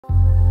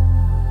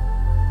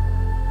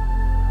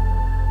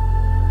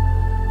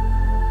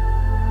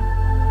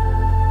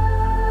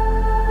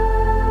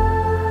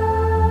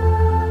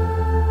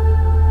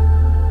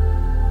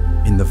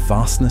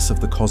vastness of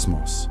the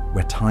cosmos,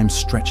 where time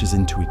stretches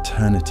into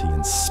eternity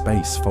and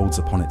space folds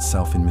upon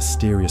itself in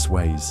mysterious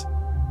ways,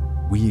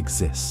 we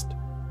exist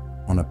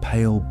on a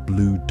pale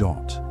blue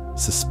dot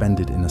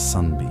suspended in a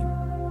sunbeam.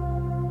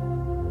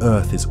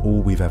 Earth is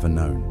all we've ever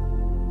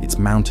known. Its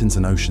mountains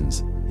and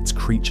oceans, its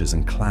creatures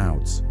and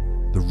clouds,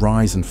 the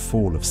rise and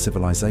fall of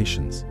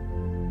civilizations,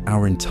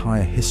 our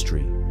entire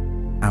history,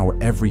 our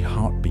every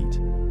heartbeat,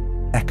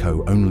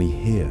 echo only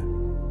here.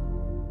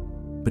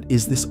 But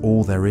is this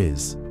all there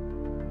is?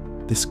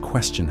 This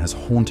question has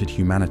haunted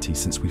humanity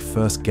since we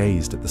first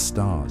gazed at the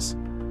stars.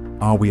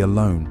 Are we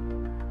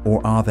alone,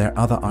 or are there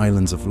other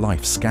islands of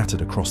life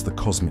scattered across the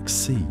cosmic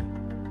sea?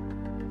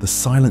 The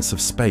silence of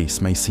space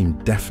may seem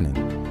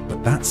deafening,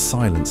 but that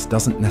silence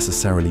doesn't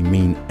necessarily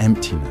mean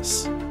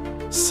emptiness.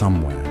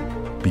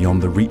 Somewhere,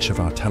 beyond the reach of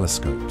our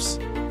telescopes,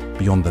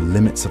 beyond the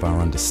limits of our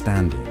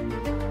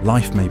understanding,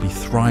 life may be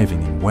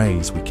thriving in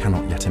ways we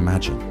cannot yet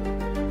imagine.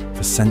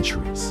 For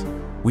centuries,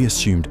 we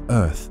assumed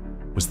Earth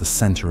was the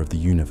center of the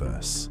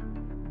universe.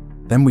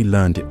 Then we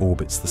learned it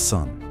orbits the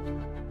Sun,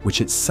 which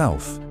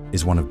itself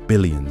is one of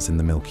billions in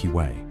the Milky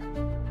Way.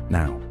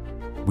 Now,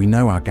 we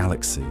know our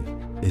galaxy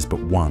is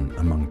but one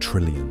among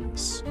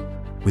trillions.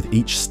 With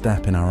each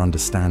step in our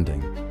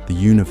understanding, the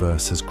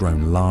universe has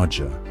grown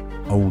larger,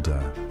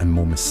 older, and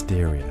more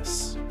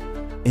mysterious.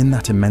 In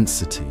that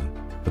immensity,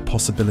 the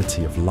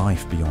possibility of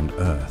life beyond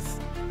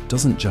Earth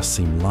doesn't just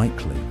seem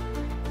likely,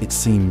 it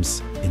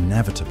seems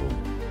inevitable.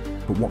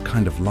 But what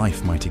kind of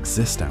life might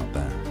exist out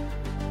there?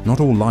 Not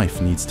all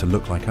life needs to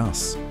look like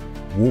us,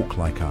 walk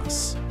like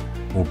us,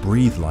 or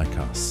breathe like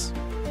us.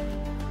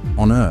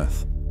 On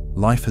Earth,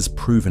 life has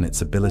proven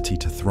its ability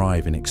to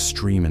thrive in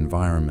extreme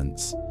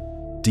environments,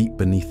 deep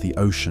beneath the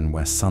ocean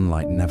where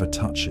sunlight never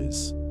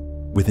touches,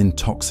 within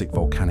toxic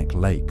volcanic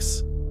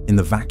lakes, in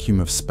the vacuum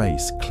of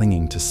space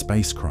clinging to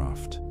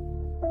spacecraft.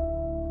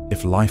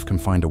 If life can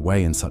find a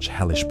way in such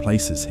hellish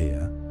places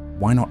here,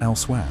 why not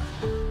elsewhere?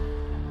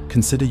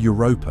 Consider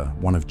Europa,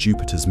 one of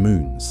Jupiter's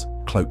moons,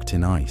 cloaked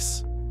in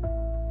ice.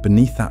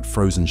 Beneath that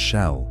frozen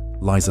shell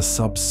lies a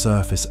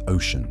subsurface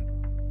ocean,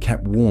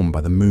 kept warm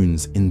by the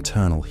moon's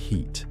internal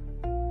heat.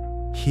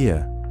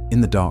 Here,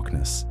 in the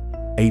darkness,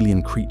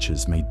 alien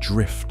creatures may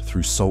drift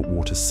through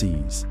saltwater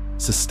seas,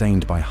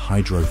 sustained by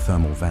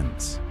hydrothermal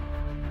vents.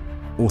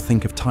 Or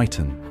think of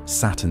Titan,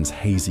 Saturn's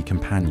hazy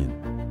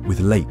companion, with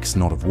lakes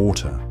not of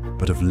water,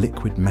 but of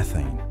liquid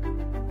methane.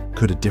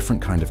 Could a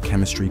different kind of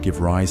chemistry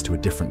give rise to a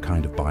different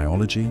kind of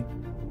biology?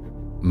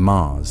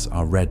 Mars,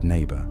 our red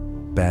neighbor,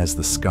 bears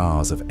the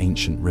scars of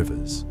ancient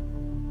rivers.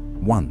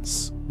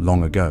 Once,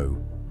 long ago,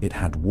 it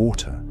had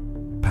water,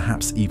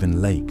 perhaps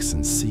even lakes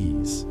and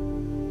seas.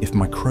 If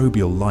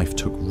microbial life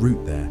took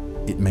root there,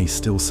 it may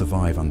still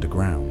survive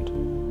underground,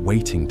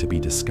 waiting to be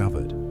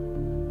discovered.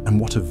 And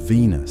what of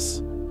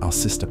Venus, our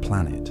sister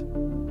planet?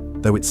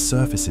 Though its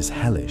surface is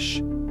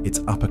hellish, its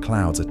upper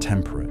clouds are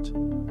temperate.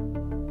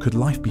 Could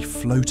life be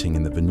floating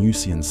in the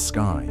Venusian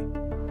sky,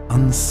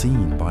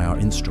 unseen by our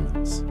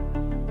instruments?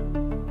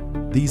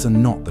 These are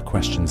not the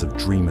questions of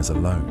dreamers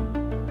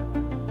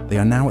alone. They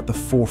are now at the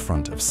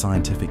forefront of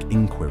scientific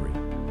inquiry.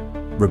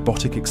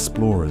 Robotic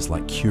explorers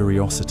like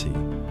Curiosity,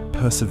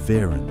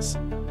 Perseverance,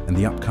 and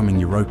the upcoming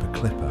Europa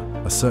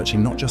Clipper are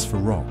searching not just for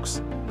rocks,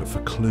 but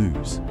for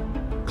clues.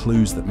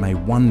 Clues that may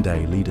one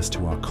day lead us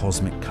to our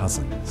cosmic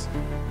cousins.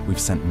 We've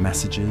sent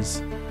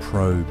messages,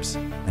 probes,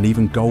 and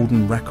even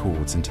golden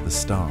records into the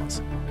stars,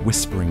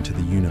 whispering to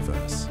the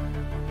universe,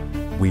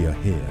 we are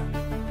here.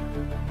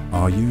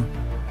 Are you?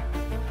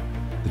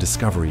 The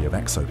discovery of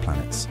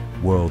exoplanets,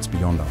 worlds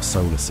beyond our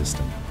solar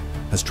system,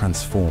 has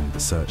transformed the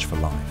search for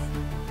life.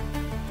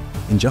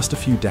 In just a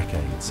few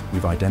decades,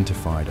 we've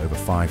identified over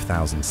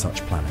 5,000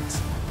 such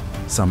planets,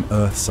 some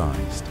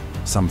Earth-sized,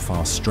 some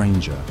far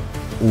stranger,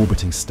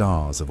 orbiting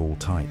stars of all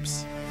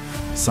types.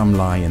 Some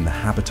lie in the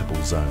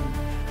habitable zone,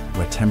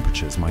 where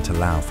temperatures might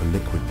allow for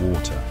liquid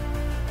water.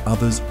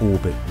 Others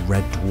orbit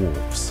red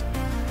dwarfs,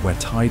 where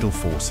tidal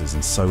forces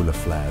and solar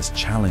flares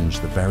challenge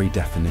the very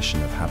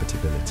definition of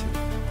habitability.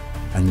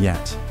 And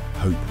yet,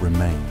 hope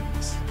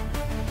remains.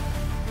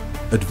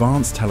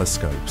 Advanced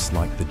telescopes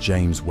like the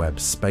James Webb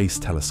Space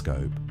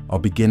Telescope are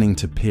beginning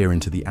to peer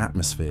into the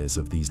atmospheres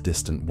of these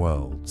distant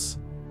worlds.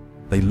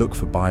 They look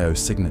for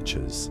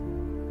biosignatures,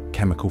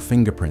 chemical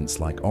fingerprints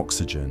like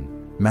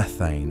oxygen,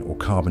 methane, or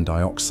carbon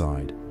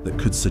dioxide that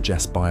could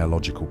suggest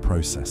biological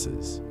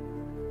processes.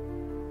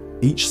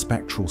 Each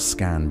spectral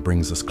scan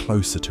brings us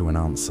closer to an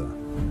answer,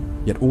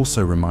 yet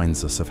also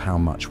reminds us of how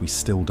much we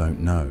still don't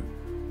know.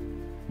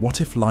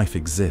 What if life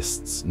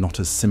exists not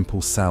as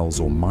simple cells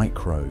or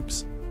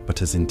microbes,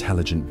 but as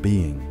intelligent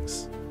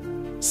beings?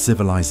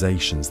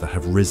 Civilizations that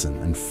have risen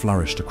and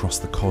flourished across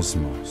the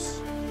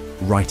cosmos,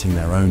 writing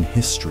their own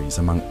histories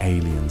among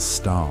alien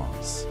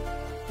stars.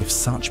 If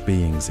such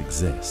beings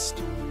exist,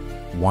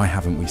 why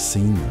haven't we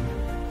seen them?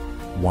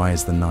 Why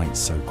is the night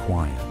so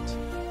quiet?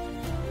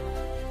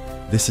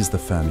 This is the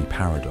Fermi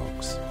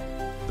paradox,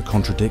 the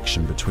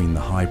contradiction between the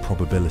high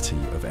probability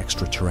of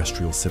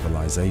extraterrestrial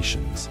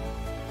civilizations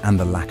and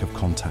the lack of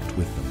contact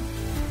with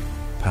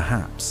them.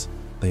 Perhaps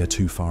they are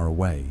too far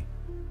away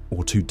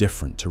or too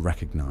different to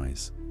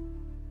recognize.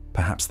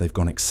 Perhaps they've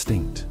gone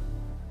extinct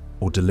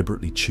or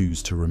deliberately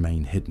choose to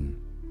remain hidden.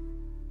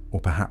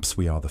 Or perhaps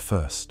we are the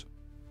first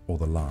or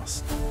the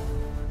last.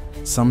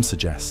 Some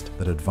suggest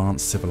that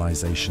advanced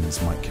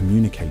civilizations might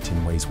communicate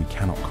in ways we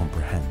cannot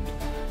comprehend,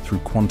 through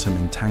quantum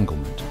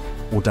entanglement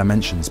or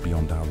dimensions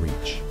beyond our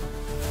reach.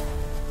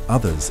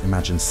 Others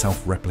imagine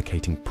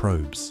self-replicating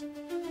probes,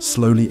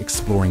 slowly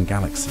exploring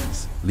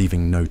galaxies,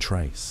 leaving no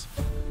trace.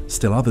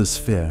 Still others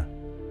fear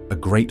a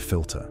great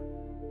filter,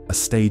 a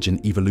stage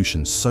in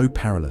evolution so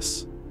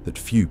perilous that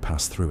few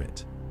pass through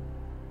it.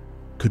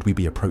 Could we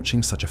be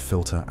approaching such a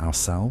filter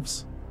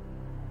ourselves?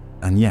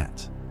 And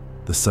yet,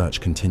 the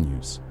search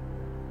continues.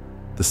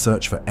 The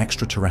search for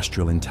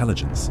extraterrestrial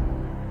intelligence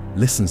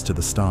listens to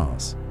the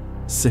stars,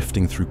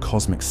 sifting through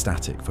cosmic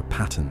static for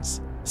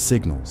patterns,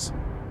 signals,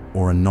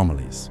 or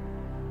anomalies.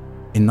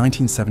 In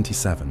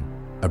 1977,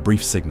 a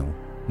brief signal,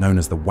 known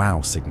as the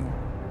WOW signal,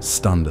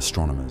 stunned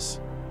astronomers.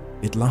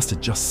 It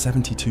lasted just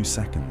 72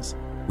 seconds.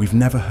 We've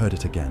never heard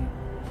it again.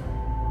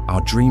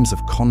 Our dreams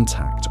of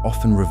contact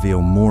often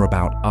reveal more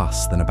about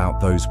us than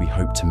about those we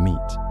hope to meet.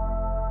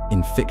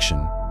 In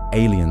fiction,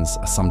 aliens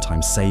are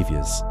sometimes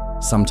saviors,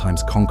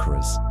 sometimes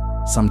conquerors,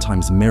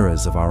 sometimes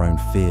mirrors of our own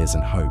fears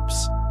and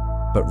hopes.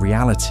 But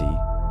reality,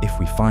 if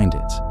we find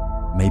it,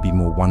 may be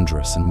more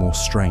wondrous and more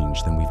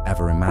strange than we've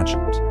ever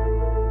imagined.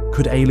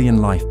 Could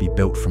alien life be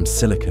built from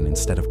silicon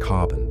instead of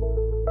carbon?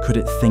 Could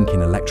it think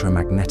in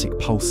electromagnetic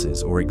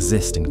pulses or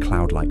exist in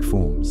cloud-like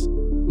forms?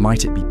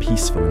 Might it be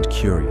peaceful and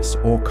curious,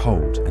 or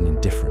cold and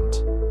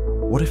indifferent?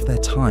 What if their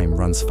time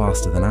runs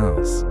faster than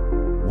ours?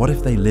 What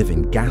if they live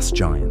in gas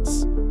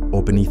giants,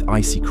 or beneath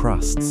icy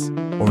crusts,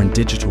 or in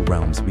digital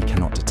realms we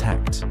cannot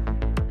detect?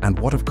 And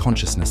what of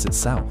consciousness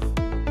itself?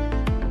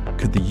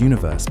 Could the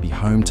universe be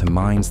home to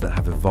minds that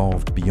have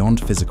evolved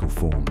beyond physical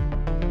form,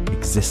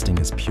 existing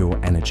as pure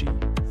energy,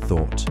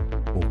 thought,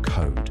 or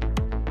code?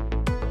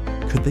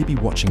 Could they be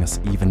watching us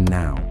even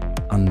now,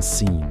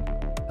 unseen,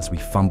 as we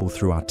fumble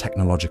through our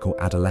technological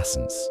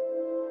adolescence?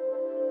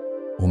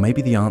 Or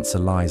maybe the answer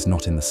lies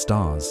not in the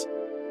stars,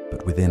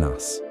 but within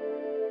us.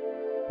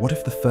 What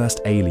if the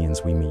first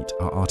aliens we meet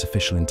are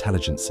artificial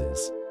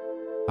intelligences,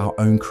 our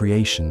own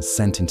creations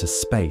sent into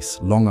space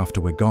long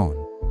after we're gone?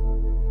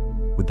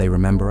 Would they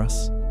remember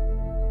us?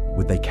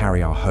 Would they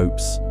carry our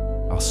hopes,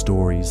 our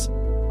stories,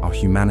 our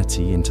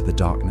humanity into the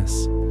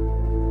darkness?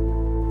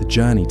 The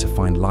journey to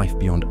find life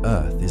beyond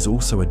Earth is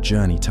also a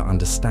journey to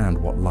understand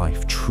what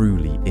life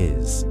truly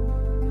is.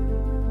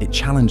 It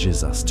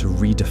challenges us to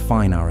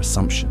redefine our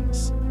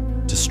assumptions,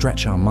 to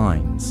stretch our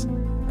minds,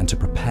 and to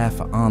prepare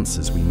for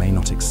answers we may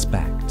not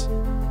expect.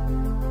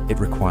 It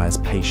requires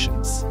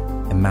patience,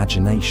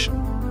 imagination,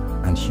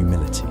 and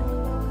humility.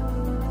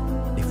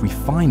 If we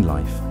find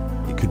life,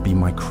 it could be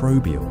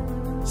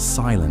microbial,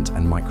 silent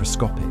and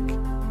microscopic,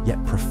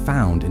 yet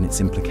profound in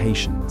its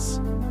implications.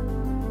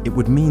 It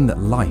would mean that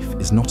life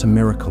is not a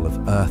miracle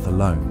of Earth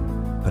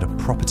alone, but a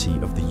property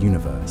of the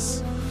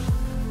universe.